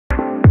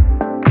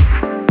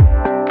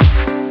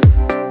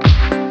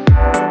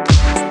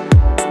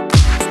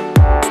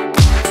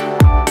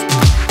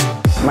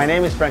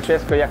name is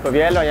Francesco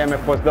Iacoviello. I am a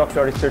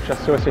postdoctoral research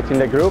associate in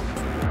the group,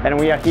 and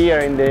we are here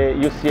in the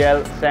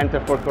UCL Centre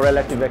for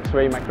Correlative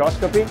X-Ray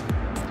Microscopy.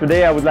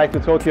 Today I would like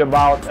to talk to you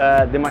about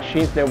the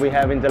machines that we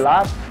have in the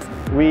lab.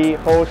 We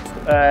host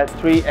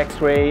 3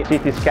 X-ray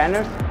CT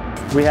scanners.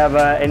 We have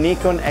a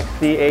Nikon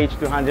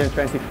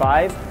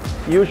XT-H225.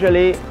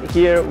 Usually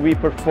here we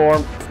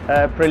perform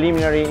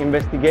preliminary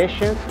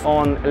investigations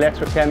on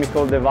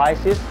electrochemical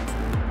devices,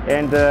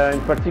 and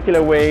in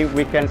particular way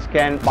we can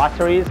scan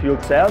batteries,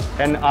 fuel cells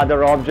and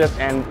other objects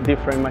and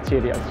different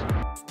materials.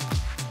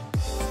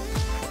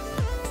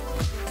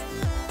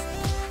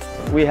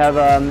 We have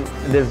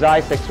the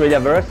Zeiss X-Ray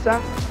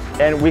Versa,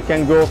 and we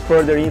can go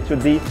further into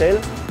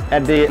detail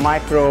at the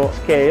micro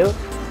scale,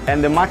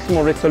 and the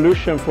maximum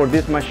resolution for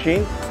this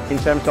machine in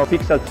terms of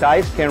pixel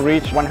size can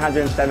reach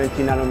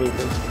 170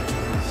 nanometers.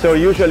 So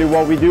usually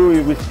what we do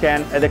is we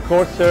scan at a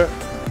coarser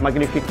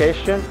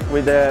magnification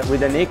with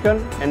a Nikon,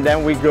 and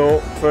then we go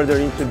further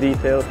into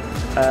detail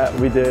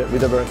with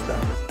the Versa.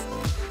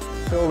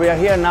 So we are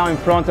here now in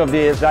front of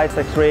the Zeiss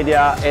X-Ray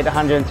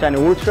 810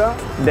 Ultra.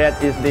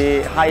 That is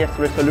the highest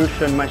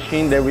resolution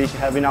machine that we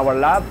have in our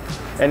lab,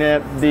 and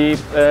the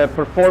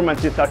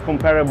performances are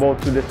comparable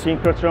to the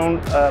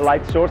synchrotron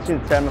light source in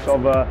terms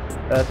of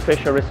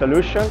spatial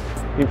resolution.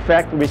 In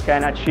fact, we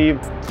can achieve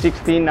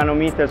 16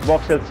 nanometers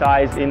voxel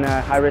size in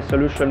a high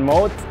resolution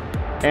mode,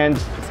 and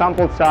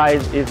sample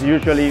size is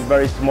usually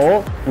very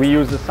small. We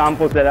use the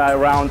samples that are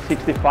around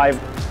 65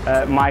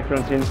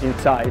 microns in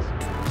size.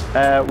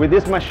 With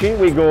this machine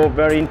we go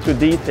very into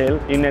detail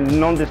in a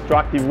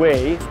non-destructive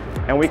way,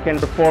 and we can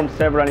perform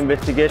several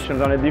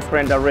investigations on a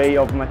different array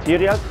of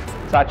materials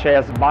such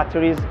as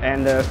batteries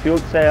and fuel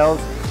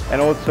cells, and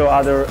also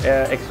other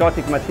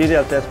exotic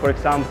materials as, for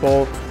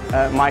example,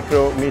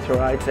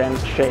 micrometeorites and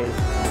shale.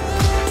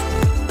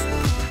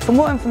 For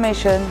more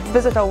information,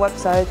 visit our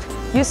website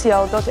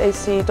ucl.ac.uk/EAL,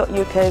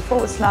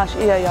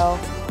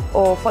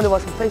 or follow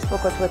us on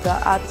Facebook or Twitter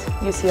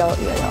 @UCL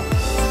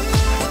EAL.